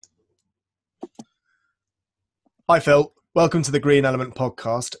Hi, Phil. Welcome to the Green Element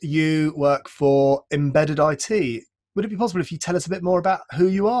podcast. You work for Embedded IT. Would it be possible if you tell us a bit more about who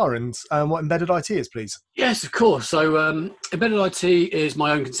you are and what Embedded IT is, please? Yes, of course. So Embedded IT is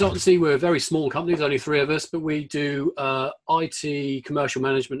my own consultancy. We're a very small company. There's only three of us, but we do IT, commercial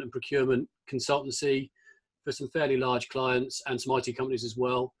management and procurement consultancy for some fairly large clients and some IT companies as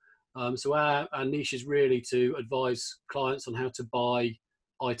well. So our niche is really to advise clients on how to buy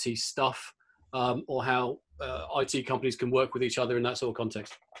IT stuff or how IT companies can work with each other in that sort of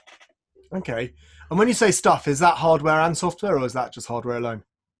context. Okay. And when you say stuff, is that hardware and software, or is that just hardware alone?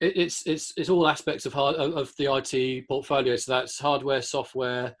 It's all aspects of the IT portfolio. So that's hardware,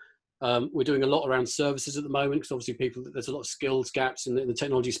 software. We're doing a lot around services at the moment because obviously there's a lot of skills gaps in the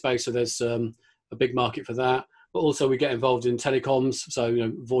technology space. So there's a big market for that. But also we get involved in telecoms,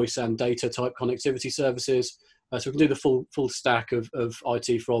 so voice and data type connectivity services. So we can do the full stack of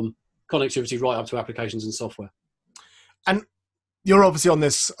IT from connectivity right up to applications and software. And you're obviously on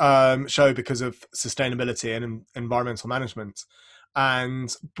this show because of sustainability and environmental management,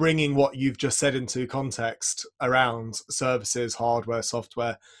 and bringing what you've just said into context around services, hardware,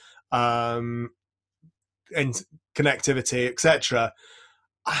 software, and connectivity, etc.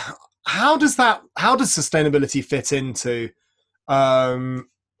 How does sustainability fit into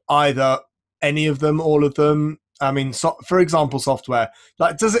either any of them, all of them? I mean, for example, software.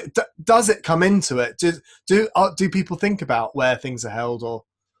 Like, does it come into it? Do people think about where things are held, or?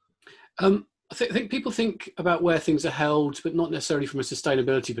 I think people think about where things are held, but not necessarily from a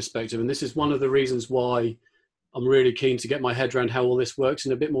sustainability perspective. And this is one of the reasons why I'm really keen to get my head around how all this works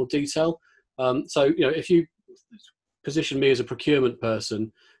in a bit more detail. So, if you position me as a procurement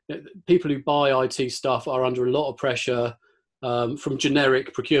person, people who buy IT stuff are under a lot of pressure from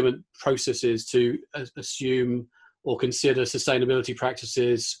generic procurement processes to assume or consider sustainability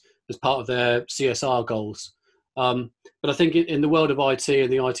practices as part of their CSR goals. But I think in the world of IT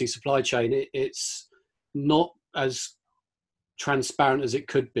and the IT supply chain, it's not as transparent as it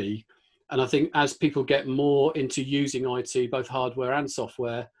could be. And I think as people get more into using IT, both hardware and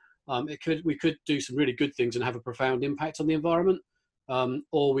software, we could do some really good things and have a profound impact on the environment.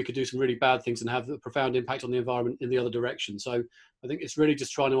 Or we could do some really bad things and have a profound impact on the environment in the other direction. So I think it's really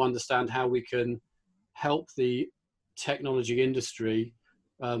just trying to understand how we can help the technology industry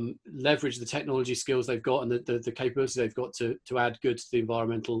leverage the technology skills they've got and the capabilities they've got to add good to the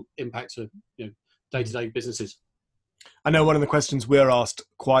environmental impact of day-to-day businesses. I know one of the questions we're asked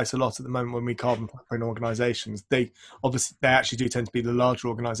quite a lot at the moment when we carbon footprint organisations, they actually do tend to be the larger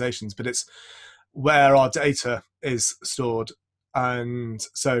organisations, but it's where our data is stored. And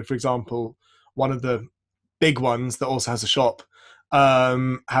so, for example, one of the big ones that also has a shop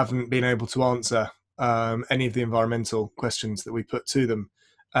haven't been able to answer any of the environmental questions that we put to them.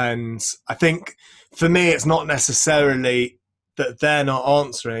 And I think for me, it's not necessarily that they're not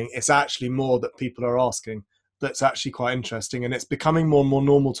answering, it's actually more that people are asking. That's actually quite interesting, and it's becoming more and more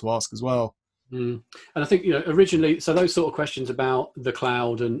normal to ask as well. And I think originally, so those sort of questions about the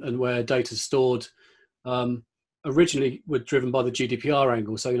cloud and where data is stored originally were driven by the GDPR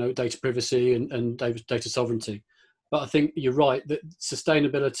angle, so data privacy and data sovereignty. But I think you're right that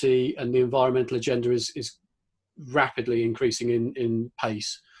sustainability and the environmental agenda is rapidly increasing in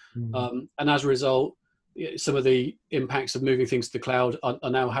pace, and as a result, some of the impacts of moving things to the cloud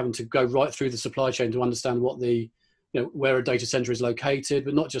are now having to go right through the supply chain to understand what where a data center is located,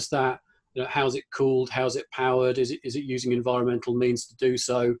 but not just that. How's it cooled? How's it powered? Is it using environmental means to do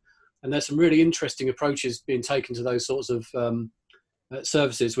so? And there's some really interesting approaches being taken to those sorts of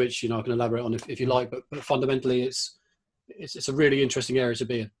services, which I can elaborate on if you like. But fundamentally, it's a really interesting area to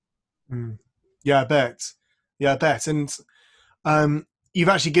be in. Yeah, I bet. And you've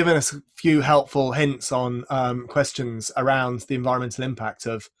actually given us a few helpful hints on questions around the environmental impact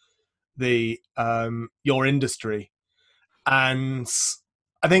of your industry. And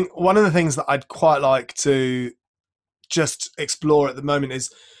I think one of the things that I'd quite like to just explore at the moment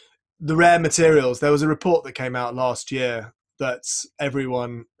is the rare materials. There was a report that came out last year that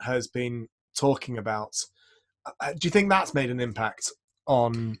everyone has been talking about. Do you think that's made an impact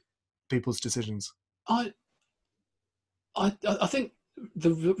on people's decisions? I think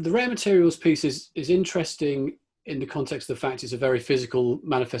the rare materials piece is interesting in the context of the fact it's a very physical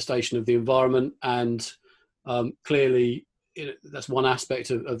manifestation of the environment, and clearly that's one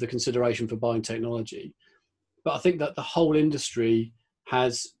aspect of the consideration for buying technology. But I think that the whole industry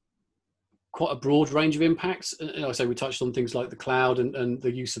has quite a broad range of impacts. And I say we touched on things like the cloud and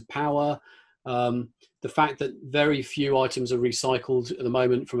the use of power. The fact that very few items are recycled at the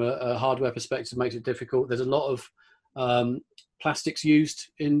moment from a hardware perspective makes it difficult. There's a lot of plastics used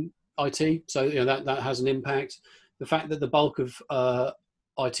in IT, so that has an impact. The fact that the bulk of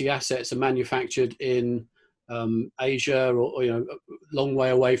IT assets are manufactured in Asia, or a long way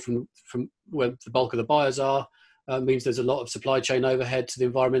away from where the bulk of the buyers are, means there's a lot of supply chain overhead to the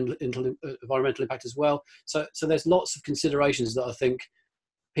environmental impact as well. So there's lots of considerations that I think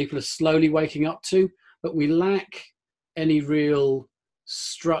people are slowly waking up to, but we lack any real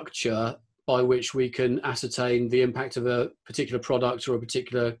structure by which we can ascertain the impact of a particular product or a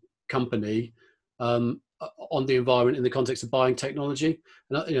particular company on the environment in the context of buying technology.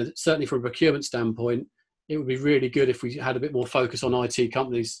 And certainly from a procurement standpoint, it would be really good if we had a bit more focus on IT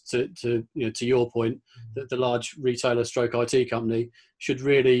companies. To your point, that the large retailer stroke IT company should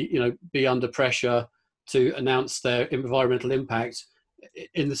really be under pressure to announce their environmental impact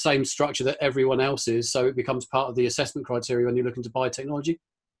in the same structure that everyone else is, so it becomes part of the assessment criteria when you're looking to buy technology.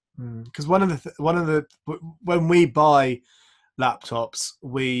 Because one of the when we buy laptops,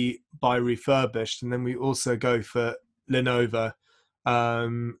 we buy refurbished, and then we also go for Lenovo,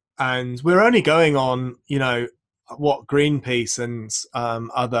 and we're only going on what Greenpeace and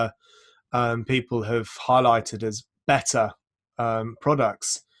other people have highlighted as better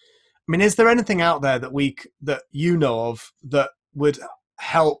products. I mean, is there anything out there that you know of that would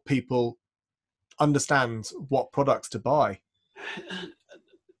help people understand what products to buy?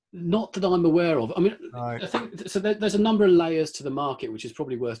 Not that I'm aware of. I mean, Right. I think so. There's a number of layers to the market, which is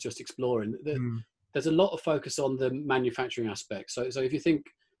probably worth just exploring. There's a lot of focus on the manufacturing aspect. So if you think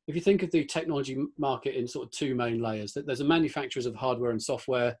of the technology market in sort of two main layers, there's the manufacturers of hardware and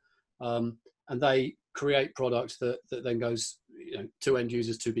software, and they create products that then goes to end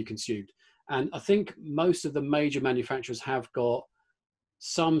users to be consumed. And I think most of the major manufacturers have got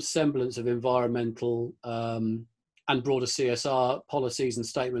some semblance of environmental and broader CSR policies and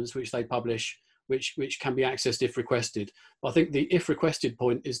statements which they publish, which can be accessed if requested. But I think the if requested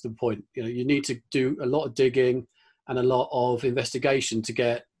point is the point. You need to do a lot of digging and a lot of investigation to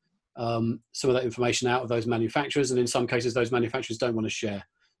get some of that information out of those manufacturers, and in some cases those manufacturers don't want to share.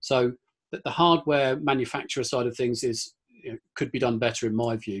 So the hardware manufacturer side of things could be done better in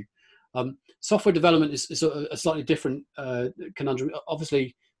my view. Software development is sort of a slightly different conundrum.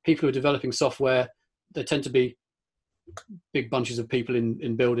 Obviously, people who are developing software, they tend to be big bunches of people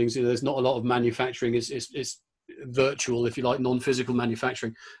in buildings. There's not a lot of manufacturing. It's virtual, if you like, non-physical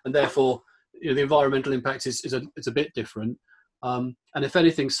manufacturing, and therefore the environmental impact is a bit different. And if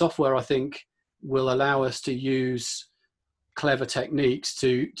anything, software I think will allow us to use clever techniques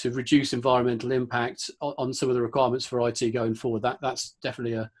to reduce environmental impact on some of the requirements for IT going forward. That's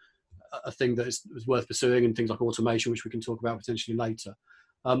definitely a thing that is worth pursuing, and things like automation, which we can talk about potentially later.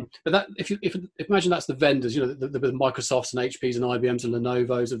 But that, if imagine that's the vendors, the Microsofts and HPs and IBMs and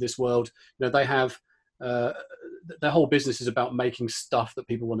Lenovo's of this world, they have their whole business is about making stuff that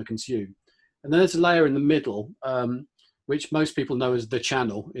people want to consume. And then there's a layer in the middle, which most people know as the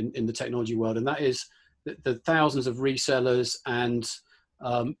channel in the technology world, and that is the thousands of resellers and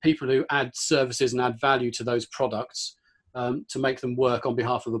people who add services and add value to those products to make them work on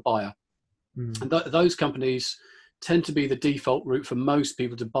behalf of the buyer. And those companies tend to be the default route for most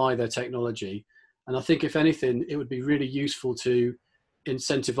people to buy their technology. And I think, if anything, it would be really useful to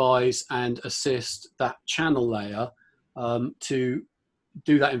incentivize and assist that channel layer to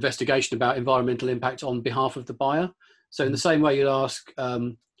do that investigation about environmental impact on behalf of the buyer. So in the same way you'd ask a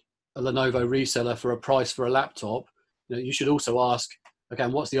Lenovo reseller for a price for a laptop, you should also ask, okay,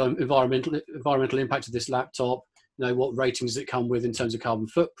 what's the environmental impact of this laptop? What ratings does it come with in terms of carbon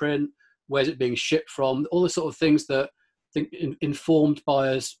footprint? Where's it being shipped from? All the sort of things that I think informed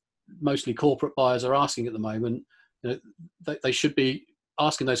buyers, mostly corporate buyers, are asking at the moment. They should be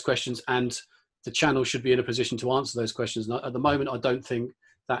asking those questions, and the channel should be in a position to answer those questions. And at the moment, I don't think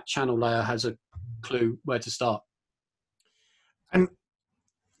that channel layer has a clue where to start. And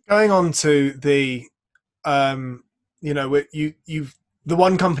going on to the, the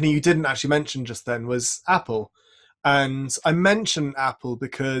one company you didn't actually mention just then was Apple. And I mentioned Apple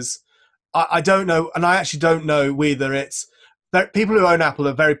because I don't know, and I actually don't know whether it's that people who own Apple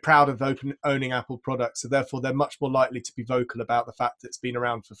are very proud of owning Apple products, so therefore they're much more likely to be vocal about the fact that it's been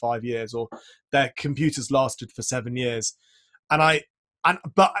around for 5 years or their computers lasted for 7 years. But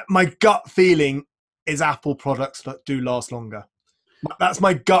my gut feeling is Apple products that do last longer. That's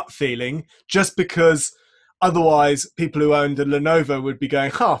my gut feeling, just because otherwise people who owned a Lenovo would be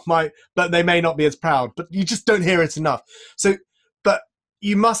going, but they may not be as proud, but you just don't hear it enough. So, but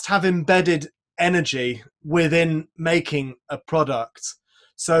you must have embedded energy within making a product.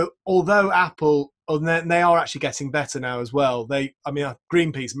 So although Apple, they are actually getting better now as well.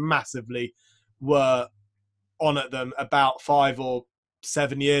 Greenpeace massively were on at them about 5 or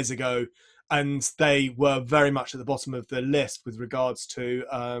 7 years ago, and they were very much at the bottom of the list with regards to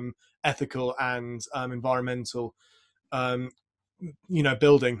ethical and environmental,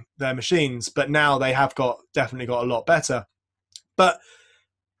 building their machines. But now they have definitely got a lot better. But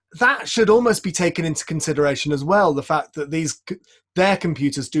that should almost be taken into consideration as well, the fact that their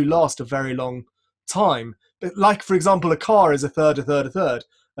computers do last a very long time. But like, for example, a car is a third, a third, a third.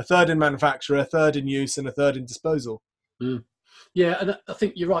 A third in manufacture, a third in use, and a third in disposal. Mm. Yeah, and I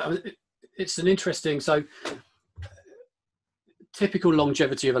think you're right. I mean, it's an interesting, so typical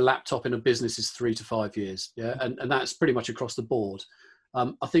longevity of a laptop in a business is 3 to 5 years. Yeah, and that's pretty much across the board.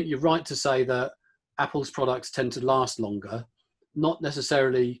 I think you're right to say that Apple's products tend to last longer, not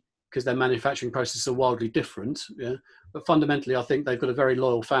necessarily because their manufacturing processes are wildly different. Yeah, but fundamentally, I think they've got a very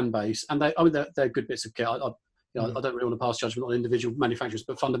loyal fan base, and they're good bits of kit. I don't really want to pass judgment on individual manufacturers,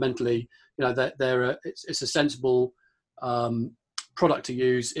 but fundamentally, it's a sensible product to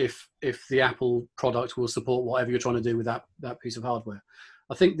use if the Apple product will support whatever you're trying to do with that piece of hardware.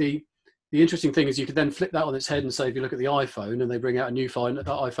 I think the interesting thing is you could then flip that on its head and say, if you look at the iPhone and they bring out a new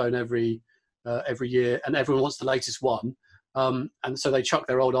iPhone every year, and everyone wants the latest one, and so they chuck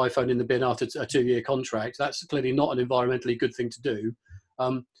their old iPhone in the bin after a 2-year contract. That's clearly not an environmentally good thing to do.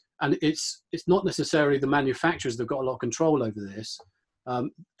 And it's not necessarily the manufacturers that've got a lot of control over this.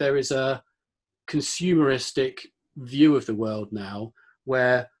 There is a consumeristic view of the world now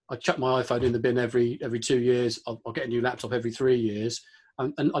where I chuck my iPhone in the bin every 2 years. I'll get a new laptop every 3 years.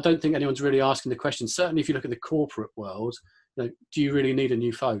 And I don't think anyone's really asking the question. Certainly if you look at the corporate world, do you really need a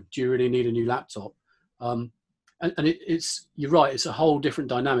new phone? Do you really need a new laptop? You're right, it's a whole different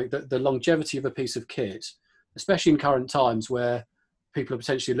dynamic. The longevity of a piece of kit, especially in current times where people are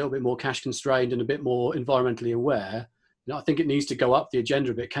potentially a little bit more cash constrained and a bit more environmentally aware, I think it needs to go up the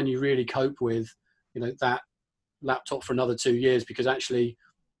agenda a bit. Can you really cope with, that laptop for another 2 years, because actually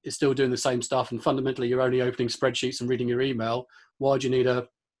it's still doing the same stuff and fundamentally you're only opening spreadsheets and reading your email? Why do you need a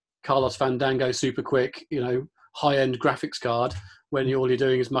Carlos Fandango super quick, high-end graphics card when all you're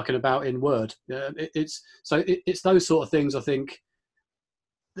doing is mucking about in Word? It's those sort of things. I think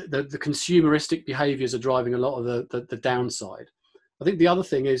the consumeristic behaviors are driving a lot of the downside. I think the other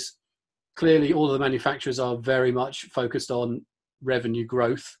thing is clearly all of the manufacturers are very much focused on revenue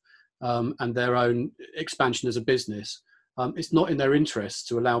growth and their own expansion as a business. It's not in their interest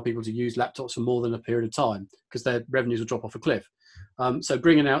to allow people to use laptops for more than a period of time because their revenues will drop off a cliff. So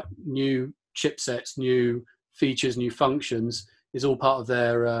bringing out new chipsets, new features, new functions is all part of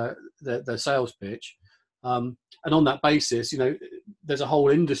their sales pitch. And on that basis, there's a whole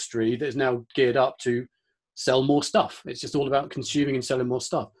industry that is now geared up to sell more stuff. It's just all about consuming and selling more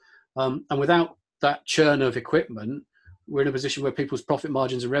stuff. And without that churn of equipment, we're in a position where people's profit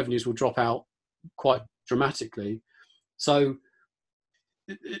margins and revenues will drop out quite dramatically. So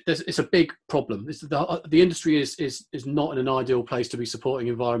it's a big problem. The industry is not in an ideal place to be supporting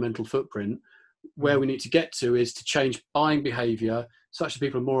environmental footprint. Where we need to get to is to change buying behavior such that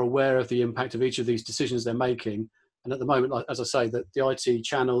people are more aware of the impact of each of these decisions they're making. And at the moment, as I say, that the IT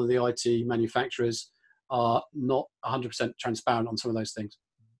channel, the IT manufacturers are not 100% transparent on some of those things.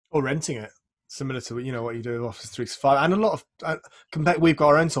 Or renting it, similar to what you do with Office 365, and a lot of we've got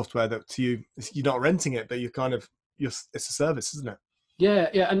our own software that you're not renting it, but it's a service, isn't it? Yeah,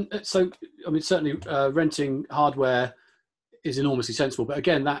 and so certainly renting hardware is enormously sensible, but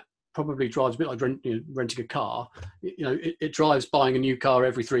again, that probably drives a bit like renting a car. It drives buying a new car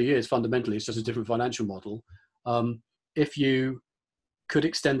every 3 years. Fundamentally, it's just a different financial model. If you could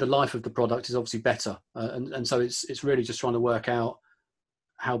extend the life of the product, is obviously better, and so it's really just trying to work out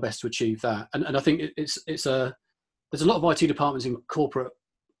how best to achieve that. And I think there's a lot of IT departments in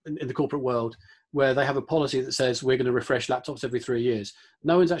the corporate world where they have a policy that says we're going to refresh laptops every 3 years.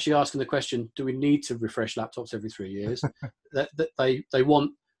 No one's actually asking the question, do we need to refresh laptops every 3 years? that they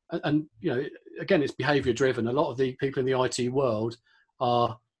want, and again, it's behavior driven. A lot of the people in the IT world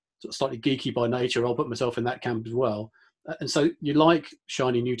are sort of slightly geeky by nature. I'll put myself in that camp as well. And so you like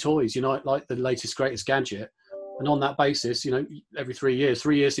shiny new toys, like the latest, greatest gadget. And on that basis, every 3 years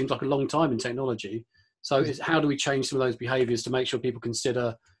seems like a long time in technology. So it's how do we change some of those behaviors to make sure people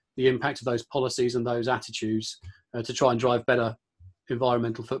consider the impact of those policies and those attitudes to try and drive better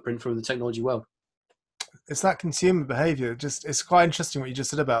environmental footprint from the technology world? It's that consumer behavior. It's quite interesting what you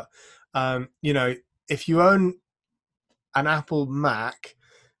just said about, if you own an Apple Mac,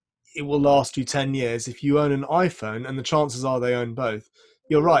 it will last you 10 years. If you own an iPhone, and the chances are they own both,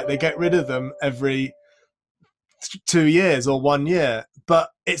 you're right, they get rid of them every 2 years or 1 year,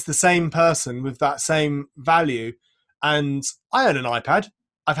 but it's the same person with that same value. And I own an iPad.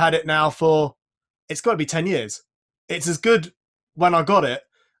 I've had it now it's got to be 10 years. It's as good when I got it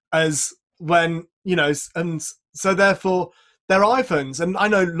as when, and so therefore their iPhones, and I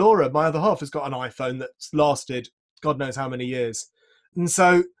know Laura, my other half, has got an iPhone that's lasted God knows how many years. And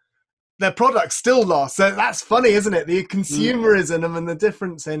so their products still last. So that's funny, isn't it? The consumerism and the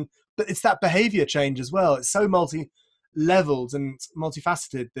difference in, but it's that behavior change as well. It's so multi-leveled and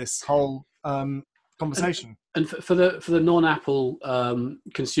multifaceted, this whole conversation. And for the non-Apple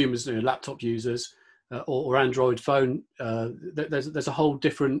consumers, laptop users or Android phone, there's a whole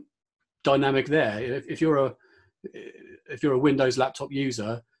different dynamic there. If you're a Windows laptop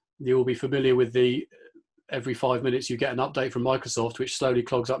user, you will be familiar with the every 5 minutes you get an update from Microsoft, which slowly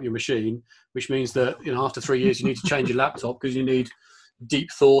clogs up your machine, which means that after 3 years you need to change your laptop because you need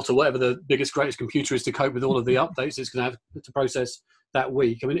deep thought or whatever the biggest, greatest computer is to cope with all of the updates it's going to have to process that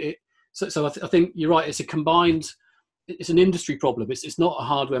week. I mean, I think you're right. It's an industry problem. It's not a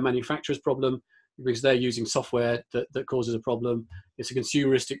hardware manufacturer's problem because they're using software that causes a problem. It's a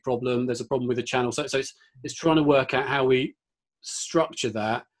consumeristic problem. There's a problem with the channel. So it's trying to work out how we structure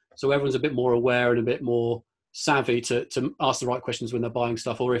that so everyone's a bit more aware and a bit more savvy to ask the right questions when they're buying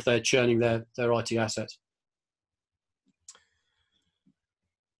stuff or if they're churning their IT assets.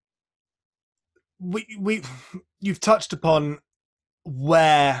 You've touched upon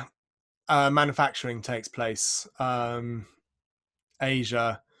where manufacturing takes place,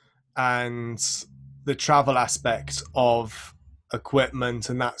 Asia, and the travel aspect of equipment,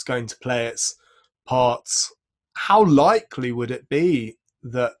 and that's going to play its parts. How likely would it be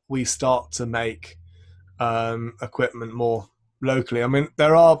that we start to make equipment more locally? I mean,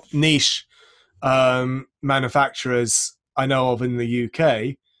 there are niche manufacturers I know of in the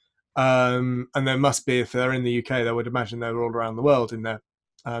UK, and there must be, if they're in the UK, I would imagine they're all around the world in their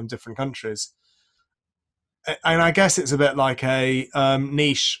different countries. And I guess it's a bit like a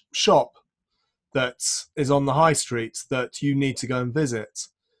niche shop that is on the high street that you need to go and visit.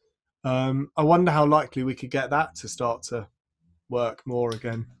 I wonder how likely we could get that to start to work more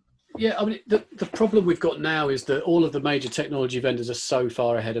again. Yeah, I mean, the problem we've got now is that all of the major technology vendors are so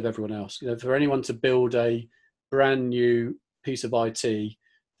far ahead of everyone else. For anyone to build a brand new piece of IT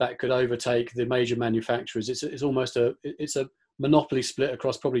that could overtake the major manufacturers, it's almost a monopoly split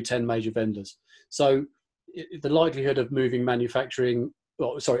across probably 10 major vendors. So the likelihood of moving manufacturing,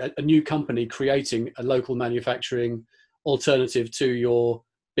 a new company creating a local manufacturing alternative to your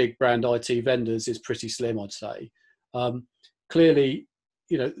big brand IT vendors is pretty slim, I'd say. Clearly,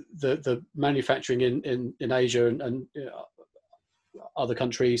 the manufacturing in Asia and other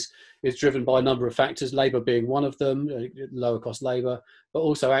countries is driven by a number of factors, labour being one of them, lower cost labour, but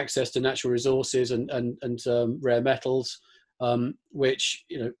also access to natural resources and rare metals, which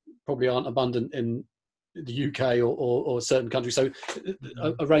probably aren't abundant in the UK or certain countries. So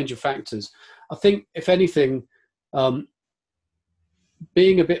a range of factors. I think, if anything,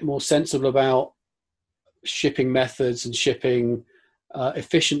 being a bit more sensible about shipping methods and shipping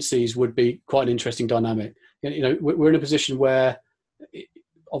efficiencies would be quite an interesting dynamic. We're in a position where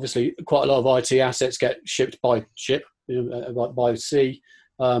obviously quite a lot of IT assets get shipped by ship, by sea,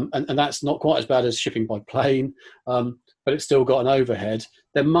 and that's not quite as bad as shipping by plane, but it's still got an overhead.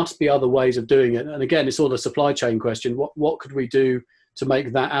 There must be other ways of doing it. And again, it's all a supply chain question. What could we do to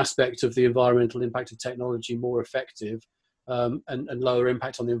make that aspect of the environmental impact of technology more effective and lower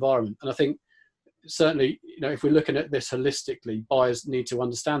impact on the environment? And I think certainly, if we're looking at this holistically, buyers need to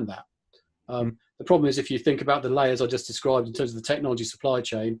understand that. The problem is, if you think about the layers I just described in terms of the technology supply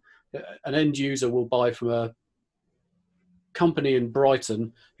chain, an end user will buy from a company in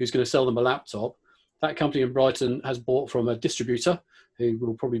Brighton who's going to sell them a laptop. That company in Brighton has bought from a distributor who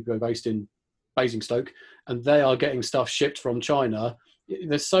will probably be based in Basingstoke, and they are getting stuff shipped from China.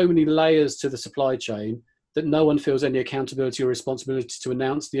 There's so many layers to the supply chain that no one feels any accountability or responsibility to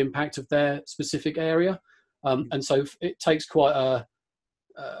announce the impact of their specific area. And so it takes quite a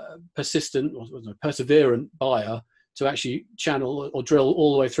persistent or perseverant buyer to actually channel or drill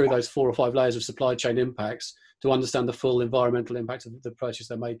all the way through those 4 or 5 layers of supply chain impacts to understand the full environmental impact of the purchase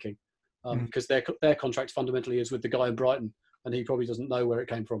they're making. Because their contract fundamentally is with the guy in Brighton, and he probably doesn't know where it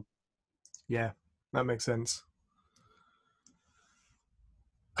came from. Yeah, that makes sense.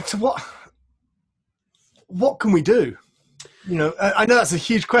 So what can we do? I know that's a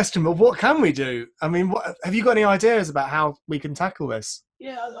huge question, but what can we do? I mean, have you got any ideas about how we can tackle this?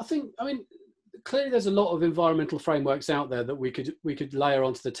 Yeah, I mean, clearly there's a lot of environmental frameworks out there that we could layer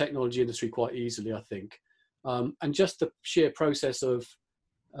onto the technology industry quite easily, I think. And just the sheer process of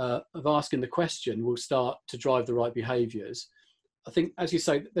asking the question will start to drive the right behaviours. I think, as you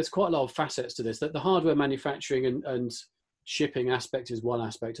say, there's quite a lot of facets to this. That the hardware manufacturing and shipping aspect is one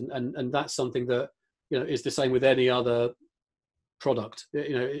aspect, and that's something that is the same with any other product.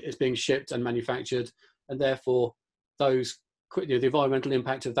 It's being shipped and manufactured, and therefore the environmental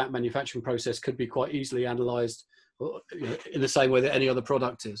impact of that manufacturing process could be quite easily analysed in the same way that any other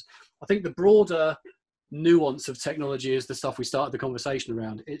product is. I think the broader nuance of technology is the stuff we started the conversation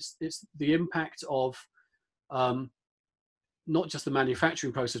around. It's the impact of not just the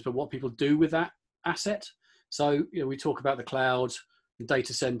manufacturing process, but what people do with that asset. So we talk about the cloud,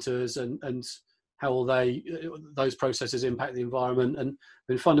 data centers, and how all those processes impact the environment.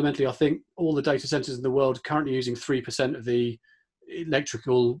 And fundamentally, I think all the data centers in the world are currently using 3% of the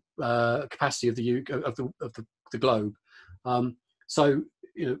electrical capacity of the globe. So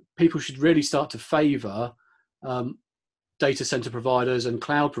people should really start to favour data center providers and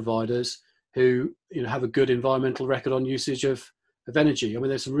cloud providers who have a good environmental record on usage of energy. I mean,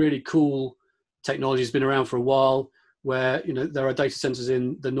 there's some really cool technology that's been around for a while, where there are data centers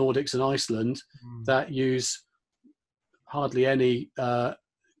in the Nordics and Iceland that use hardly any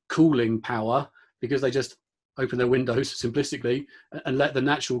cooling power, because they just open their windows simplistically and let the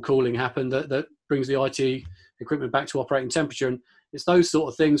natural cooling happen that brings the IT equipment back to operating temperature. And it's those sort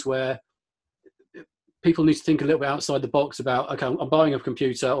of things where people need to think a little bit outside the box about, okay, I'm buying a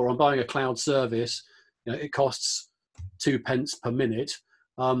computer or I'm buying a cloud service. It costs 2 pence per minute.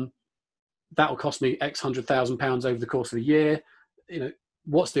 That will cost me X £100,000 over the course of a year.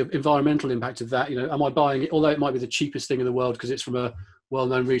 What's the environmental impact of that? Am I buying it, although it might be the cheapest thing in the world because it's from a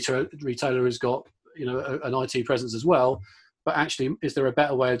well-known retailer who's got an IT presence as well, but actually, is there a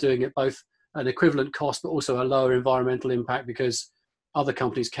better way of doing it, both an equivalent cost but also a lower environmental impact, because other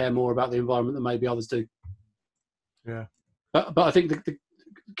companies care more about the environment than maybe others do? Yeah. But I think the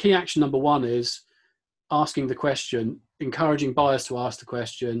key action number one is asking the question, encouraging buyers to ask the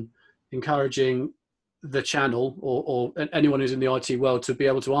question, encouraging the channel or anyone who's in the IT world to be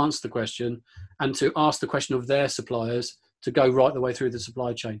able to answer the question, and to ask the question of their suppliers to go right the way through the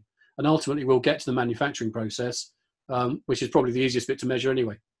supply chain. And ultimately, we'll get to the manufacturing process, which is probably the easiest bit to measure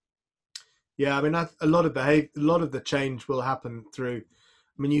anyway. Yeah, I mean, a lot of the change will happen through.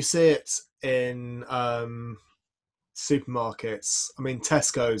 I mean, you see it in supermarkets. I mean,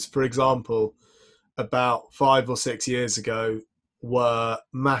 Tesco's, for example, about 5 or 6 years ago, were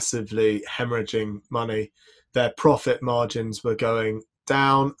massively hemorrhaging money. Their profit margins were going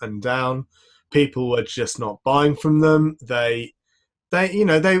down and down. People were just not buying from them. They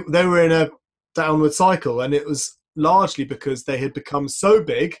were in a downward cycle, and it was largely because they had become so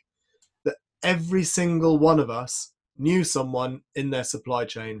big that every single one of us knew someone in their supply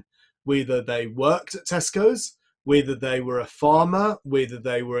chain. Whether they worked at Tesco's, whether they were a farmer, whether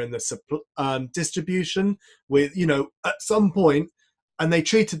they were in the distribution, at some point, and they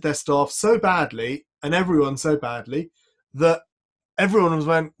treated their staff so badly and everyone so badly that everyone was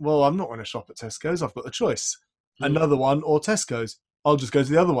went, well, I'm not going to shop at Tesco's. I've got the choice. Another one or Tesco's. I'll just go to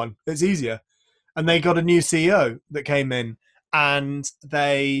the other one. It's easier. And they got a new CEO that came in, and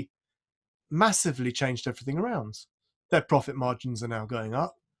they massively changed everything around. Their profit margins are now going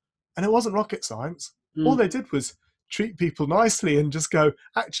up. And it wasn't rocket science. All they did was treat people nicely and just go,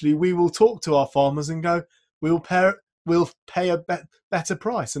 actually, we will talk to our farmers and go, we'll pay a better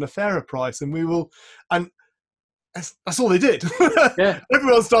price and a fairer price, and we will. And that's all they did. Yeah.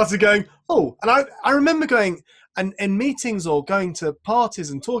 Everyone started going, oh, and I remember going and in meetings or going to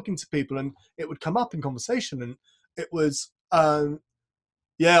parties and talking to people, and it would come up in conversation, and it was, I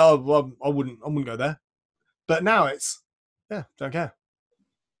wouldn't go there. But now it's, don't care.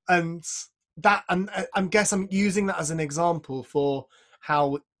 And I guess I'm using that as an example for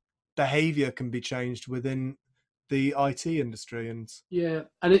how behavior can be changed within the IT industry. And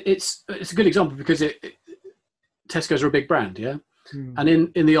it's a good example because Tesco's are a big brand, yeah. And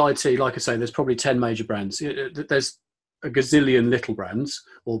in the IT, like I say, there's probably 10 major brands. There's a gazillion little brands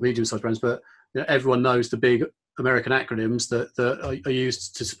or medium-sized brands, but everyone knows the big American acronyms that are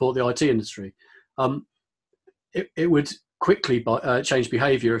used to support the IT industry. It would quickly change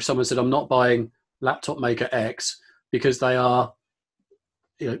behaviour if someone said, I'm not buying laptop maker X because they are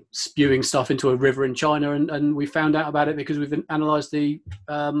spewing stuff into a river in China, and we found out about it because we've analysed the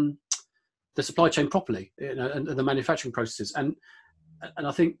supply chain properly, and the manufacturing processes, and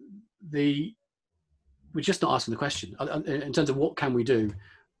I think we're just not asking the question in terms of what can we do.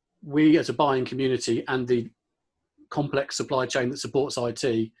 We as a buying community and the complex supply chain that supports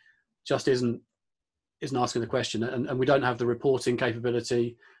IT just isn't asking the question, and we don't have the reporting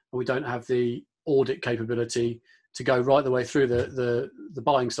capability, and we don't have the audit capability to go right the way through the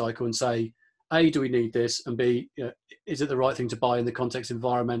buying cycle and say, A, do we need this, and B, is it the right thing to buy in the context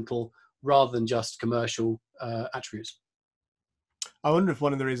environmental rather than just commercial attributes. I wonder if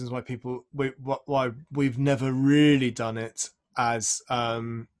one of the reasons why why we've never really done it as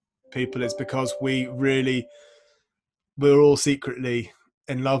people is because we're all secretly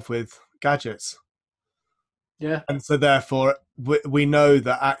in love with gadgets. Yeah. And so therefore we know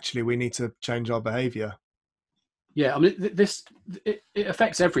that actually we need to change our behavior. Yeah, I mean, it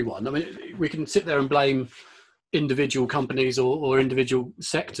affects everyone. I mean, we can sit there and blame individual companies or individual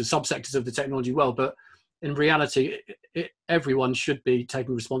sectors, subsectors of the technology world, but in reality, everyone should be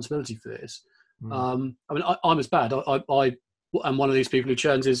taking responsibility for this. I mean, I'm as bad. I am one of these people who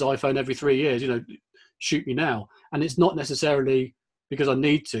churns his iPhone every 3 years. Shoot me now, and it's not necessarily because I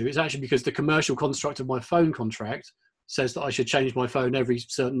need to. It's actually because the commercial construct of my phone contract says that I should change my phone every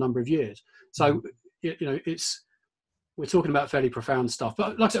certain number of years. So, we're talking about fairly profound stuff,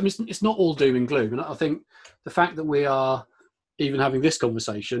 but like I said, it's not all doom and gloom. And I think the fact that we are even having this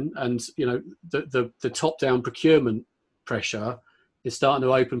conversation, and the top-down procurement pressure is starting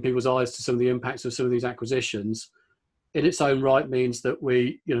to open people's eyes to some of the impacts of some of these acquisitions, in its own right means that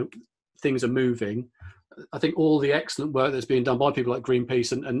things are moving. I think all the excellent work that's being done by people like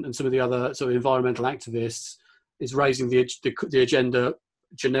Greenpeace and some of the other sort of environmental activists is raising the agenda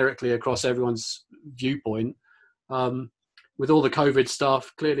generically across everyone's viewpoint. With all the COVID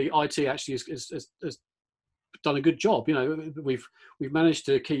stuff, clearly IT actually has done a good job. We've managed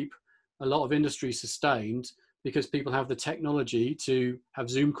to keep a lot of industry sustained because people have the technology to have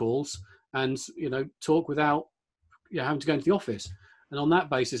Zoom calls and talk without having to go into the office. And on that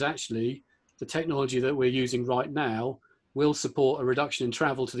basis, actually, the technology that we're using right now will support a reduction in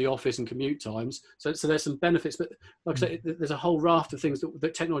travel to the office and commute times. So there's some benefits, but like I say, there's a whole raft of things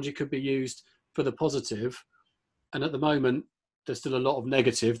that technology could be used for the positive. And at the moment, there's still a lot of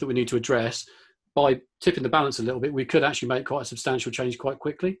negative that we need to address. By tipping the balance a little bit, we could actually make quite a substantial change quite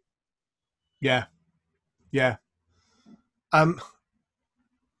quickly. Yeah.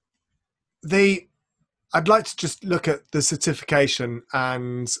 I'd like to just look at the certification,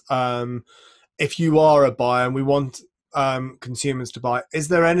 and if you are a buyer and we want consumers to buy, is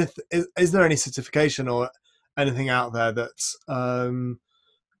there any certification or anything out there that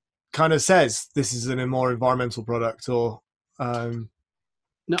kind of says this is a more environmental product? Or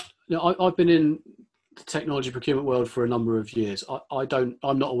No, I've been in the technology procurement world for a number of years.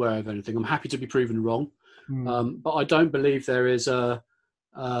 I'm not aware of anything. I'm happy to be proven wrong, but I don't believe there is an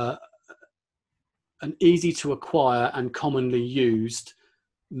easy to acquire and commonly used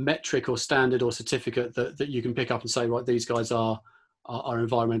metric or standard or certificate that you can pick up and say, right, these guys are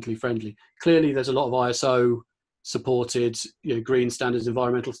environmentally friendly. Clearly, there's a lot of ISO supported, green standards,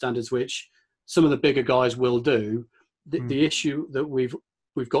 environmental standards, which some of the bigger guys will do. The issue that we've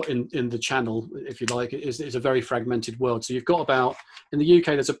got in the channel, if you like, is a very fragmented world. So you've got in the UK,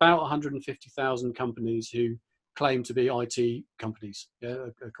 there's about 150,000 companies who claim to be IT companies,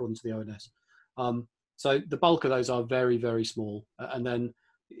 according to the ONS. So the bulk of those are very, very small. And then,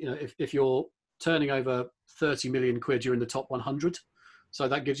 if you're turning over 30 million quid, you're in the top 100. So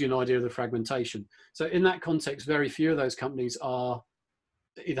that gives you an idea of the fragmentation. So in that context, very few of those companies either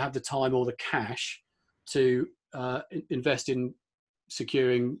have the time or the cash to invest in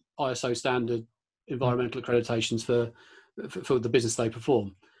securing ISO standard environmental accreditations for the business they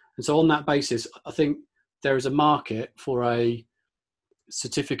perform. And so on that basis, I think there is a market for a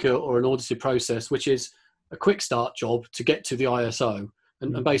certificate or an audited process, which is a quick start job to get to the ISO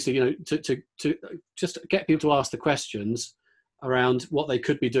and basically, to just get people to ask the questions around what they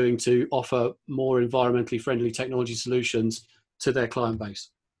could be doing to offer more environmentally friendly technology solutions to their client base.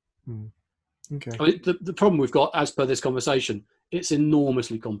 Okay. I mean, the problem we've got, as per this conversation, it's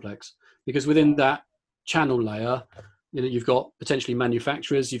enormously complex because within that channel layer, you've got potentially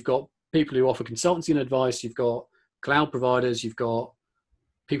manufacturers, you've got people who offer consultancy and advice, you've got cloud providers, you've got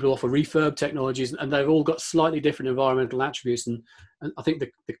people who offer refurb technologies, and they've all got slightly different environmental attributes. And I think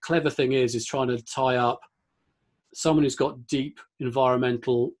the clever thing is trying to tie up someone who's got deep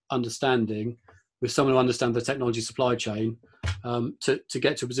environmental understanding with someone who understands the technology supply chain to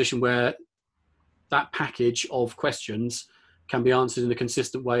get to a position where that package of questions can be answered in a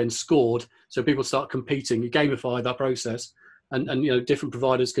consistent way and scored, so people start competing. You gamify that process, and different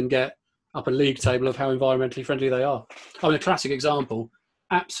providers can get up a league table of how environmentally friendly they are. I mean, a classic example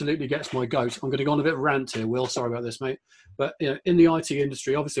absolutely gets my goat. I'm going to go on a bit of a rant here, Will. Sorry about this, mate. But in the IT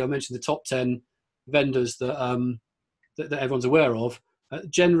industry, obviously, I mentioned the top 10 vendors that everyone's aware of.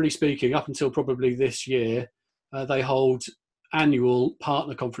 Generally speaking, up until probably this year, they hold annual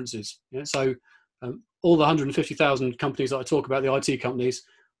partner conferences. So all the 150,000 companies that I talk about, the IT companies,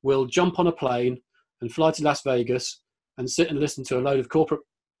 will jump on a plane and fly to Las Vegas and sit and listen to a load of corporate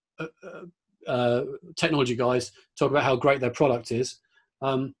technology guys talk about how great their product is.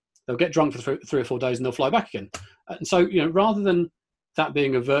 They'll get drunk for 3 or 4 days and they'll fly back again. And so, rather than that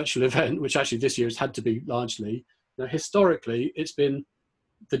being a virtual event, which actually this year has had to be largely, historically, it's been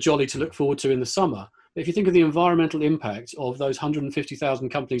the jolly to look forward to in the summer. But if you think of the environmental impact of those 150,000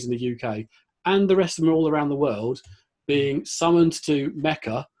 companies in the UK and the rest of them all around the world being summoned to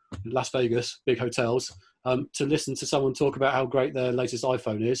Mecca, Las Vegas, big hotels, to listen to someone talk about how great their latest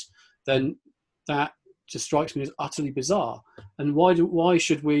iPhone is, then that just strikes me as utterly bizarre. And why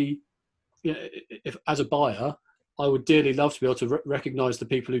should we, if as a buyer, I would dearly love to be able to recognise the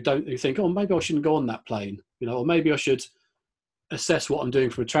people who think, oh, maybe I shouldn't go on that plane, or maybe I should assess what I'm doing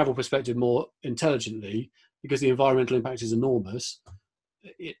from a travel perspective more intelligently because the environmental impact is enormous.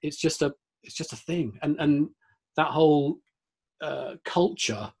 It's just a thing, and that whole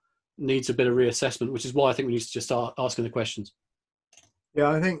culture needs a bit of reassessment, which is why I think we need to just start asking the questions. Yeah,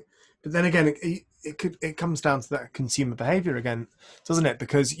 I think, but then again, it comes down to that consumer behavior again, doesn't it?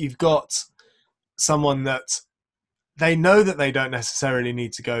 Because you've got someone that they know that they don't necessarily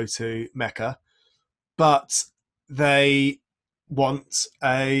need to go to Mecca, but they want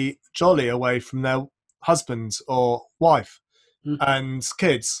a jolly away from their husband or wife and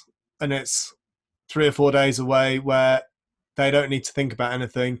kids, and it's 3 or 4 days away where they don't need to think about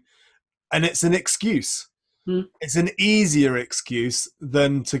anything, and it's an excuse. It's an easier excuse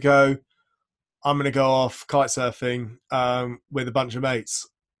than to go, I'm going to go off kite surfing with a bunch of mates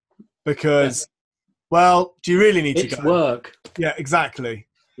because, well, do you really need to go? It's work. Yeah, exactly.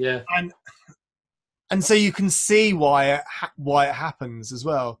 Yeah. And so you can see why it happens as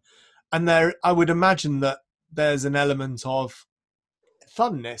well. And there, I would imagine that there's an element of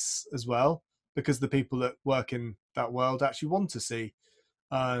funness as well, because the people that work in that world actually want to see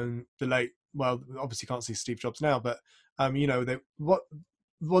the late. Well, obviously can't see Steve Jobs now, but they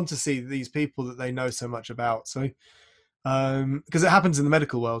want to see these people that they know so much about. So because it happens in the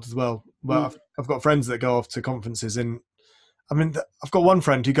medical world as well. Well, I've got friends that go off to conferences I've got one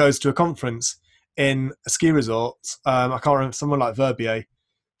friend who goes to a conference in a ski resort. I can't remember, someone like Verbier,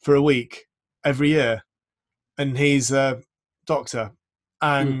 for a week every year, and he's a doctor,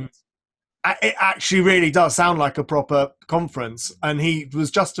 and it actually really does sound like a proper conference. And he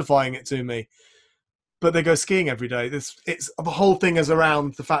was justifying it to me. But they go skiing every day. The whole thing is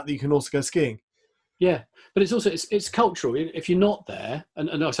around the fact that you can also go skiing. Yeah, but it's also it's cultural. If you're not there,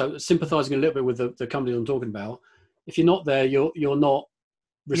 and also sympathising a little bit with the company I'm talking about, if you're not there, you're not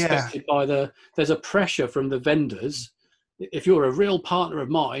respected by there's a pressure from the vendors. If you're a real partner of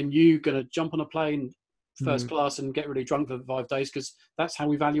mine, you're going to jump on a plane first class and get really drunk for 5 days because that's how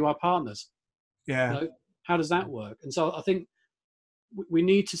we value our partners. Yeah. How does that work? And so I think we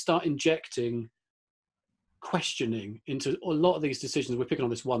need to start injecting questioning into a lot of these decisions. We're picking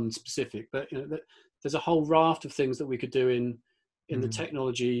on this one specific, but there's a whole raft of things that we could do in the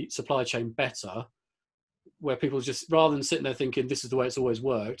technology supply chain better, where people just, rather than sitting there thinking this is the way it's always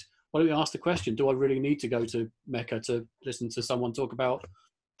worked, why don't we ask the question, do I really need to go to Mecca to listen to someone talk about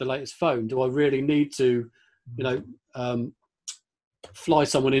the latest phone? Do I really need to fly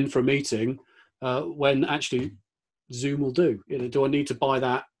someone in for a meeting when actually Zoom will do? Do I need to buy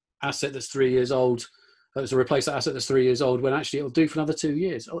that asset that's 3 years old to replace that asset that's 3 years old when actually it'll do for another 2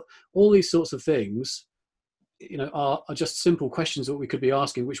 years? All these sorts of things are just simple questions that we could be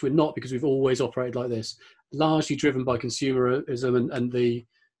asking, which we're not, because we've always operated like this, largely driven by consumerism and the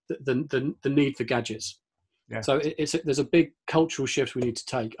need for gadgets. Yeah. So there's a big cultural shift we need to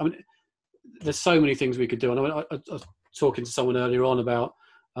take. I mean, there's so many things we could do. And I was talking to someone earlier on about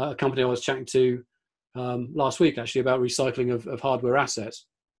a company I was chatting to last week, actually, about recycling of hardware assets.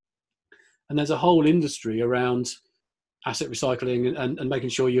 And there's a whole industry around asset recycling and making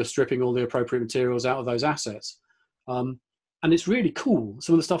sure you're stripping all the appropriate materials out of those assets. And it's really cool,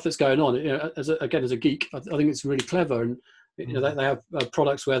 some of the stuff that's going on. As a geek, I think it's really clever. And they have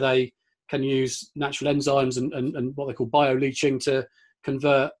products where they can use natural enzymes and what they call bio-leaching to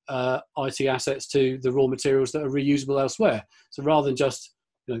convert IT assets to the raw materials that are reusable elsewhere. So rather than just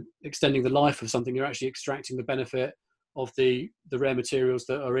extending the life of something, you're actually extracting the benefit of the rare materials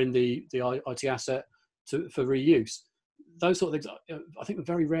that are in the IT asset for reuse. Those sort of things, I think, are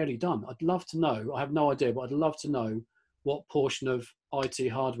very rarely done. I'd love to know, I have no idea, but I'd love to know what portion of IT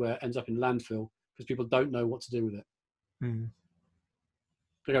hardware ends up in landfill because people don't know what to do with it.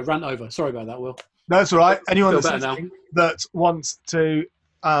 Okay, rant over. Sorry about that, Will. That's all right. Anyone that's listening that wants to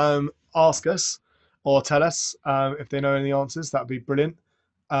ask us or tell us if they know any answers, that'd be brilliant.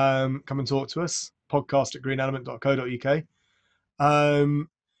 Come and talk to us. podcast@greenelement.co.uk.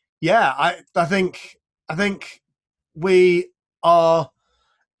 I think we are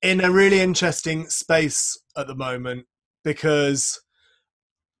in a really interesting space at the moment because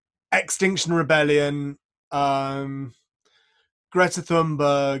Extinction Rebellion, Greta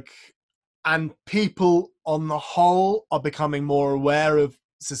Thunberg, and people on the whole are becoming more aware of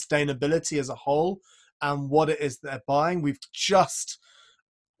sustainability as a whole and what it is they're buying. We've just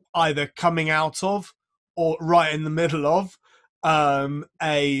either coming out of or right in the middle of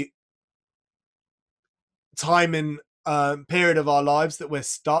a time in period of our lives that we're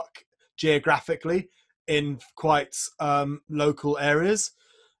stuck geographically in quite local areas.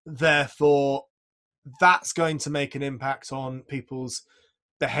 Therefore, that's going to make an impact on people's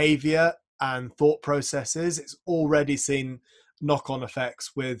behavior and thought processes. It's already seen knock-on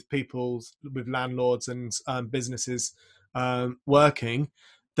effects with landlords and businesses working.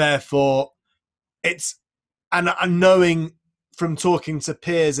 Therefore, it's and knowing from talking to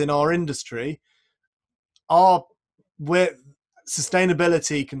peers in our industry, we're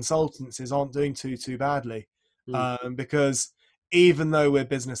sustainability consultancies aren't doing too badly, because even though we're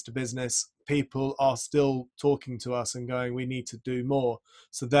business to business, people are still talking to us and going, we need to do more.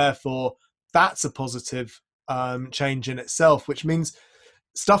 So therefore, that's a positive change in itself, which means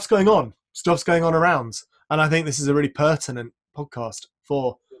stuff's going on around. And I think this is a really pertinent podcast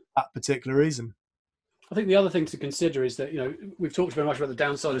for that particular reason. I think the other thing to consider is that, we've talked very much about the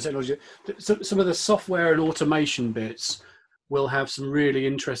downside of technology. Some of the software and automation bits will have some really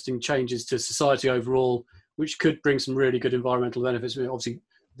interesting changes to society overall, which could bring some really good environmental benefits. I mean, obviously,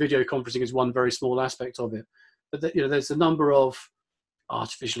 video conferencing is one very small aspect of it. But there's a number of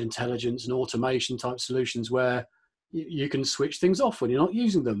artificial intelligence and automation type solutions where you can switch things off when you're not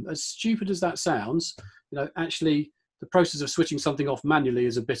using them. As stupid as that sounds, actually the process of switching something off manually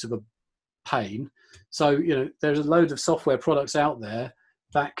is a bit of a pain. So, there's a load of software products out there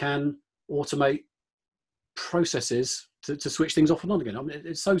that can automate processes to switch things off and on again. I mean,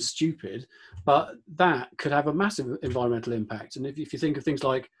 it's so stupid, but that could have a massive environmental impact. And if you think of things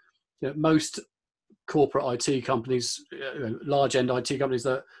like, most corporate IT companies, large end IT companies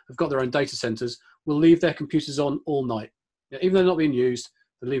that have got their own data centers, will leave their computers on all night. Even though they're not being used,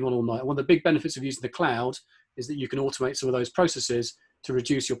 they leave them on all night. And one of the big benefits of using the cloud is that you can automate some of those processes to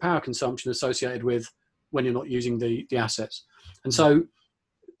reduce your power consumption associated with when you're not using the assets. And so,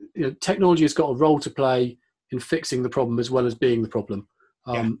 technology has got a role to play in fixing the problem as well as being the problem.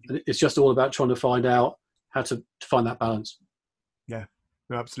 And it's just all about trying to find out how to find that balance. Yeah,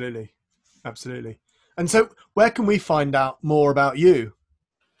 no, absolutely. And so where can we find out more about you?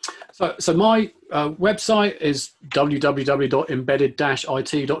 So my website is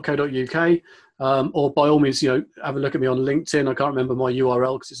www.embedded-it.co.uk, or by all means, have a look at me on LinkedIn. I can't remember my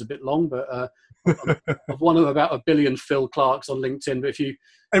URL because it's a bit long, but I'm one of about 1 billion Phil Clarks on LinkedIn. But if you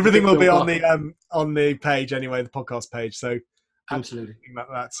everything will be on the page anyway, the podcast page. So absolutely,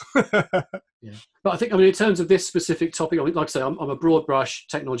 that's yeah. But I think, in terms of this specific topic, like I say, I'm a broad brush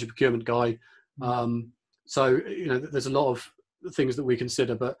technology procurement guy. So there's a lot of things that we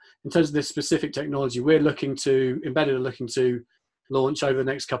consider, but in terms of this specific technology, Embedded are looking to launch over the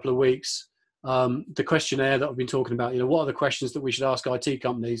next couple of weeks the questionnaire that I've been talking about. What are the questions that we should ask IT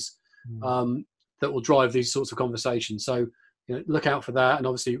companies that will drive these sorts of conversations? So look out for that, and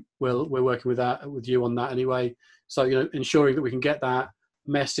obviously we're working with you on that anyway. So ensuring that we can get that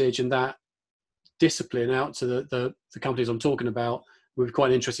message and that discipline out to the companies I'm talking about would be quite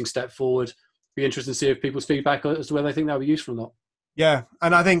an interesting step forward. Be interested to see if people's feedback as to whether they think that would be useful or not. Yeah,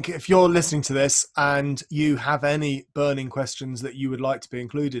 and I think if you're listening to this and you have any burning questions that you would like to be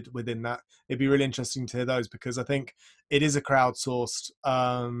included within that, it'd be really interesting to hear those, because I think it is a crowdsourced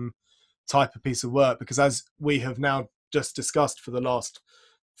type of piece of work, because as we have now just discussed for the last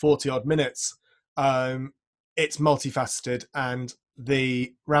 40 odd minutes, it's multifaceted and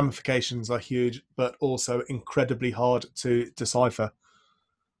the ramifications are huge, but also incredibly hard to decipher.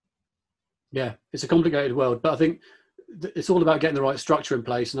 Yeah, it's a complicated world, but I think it's all about getting the right structure in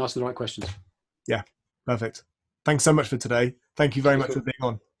place and asking the right questions. Yeah, perfect. Thanks so much for today. Thank you very much for being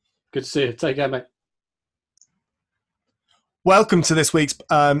on. Good to see you. Take care, mate. Welcome to this week's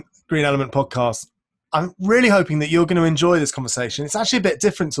Green Element podcast. I'm really hoping that you're going to enjoy this conversation. It's actually a bit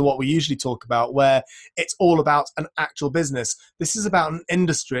different to what we usually talk about, where it's all about an actual business. This is about an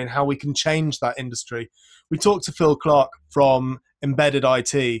industry and how we can change that industry. We talked to Phil Clark from Embedded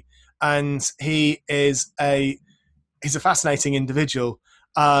IT, and he's a fascinating individual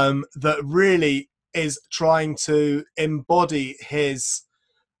that really is trying to embody his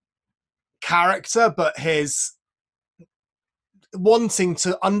character, but his wanting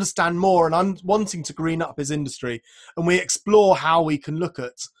to understand more and wanting to green up his industry. And we explore how we can look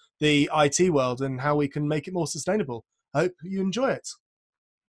at the IT world and how we can make it more sustainable. I hope you enjoy it.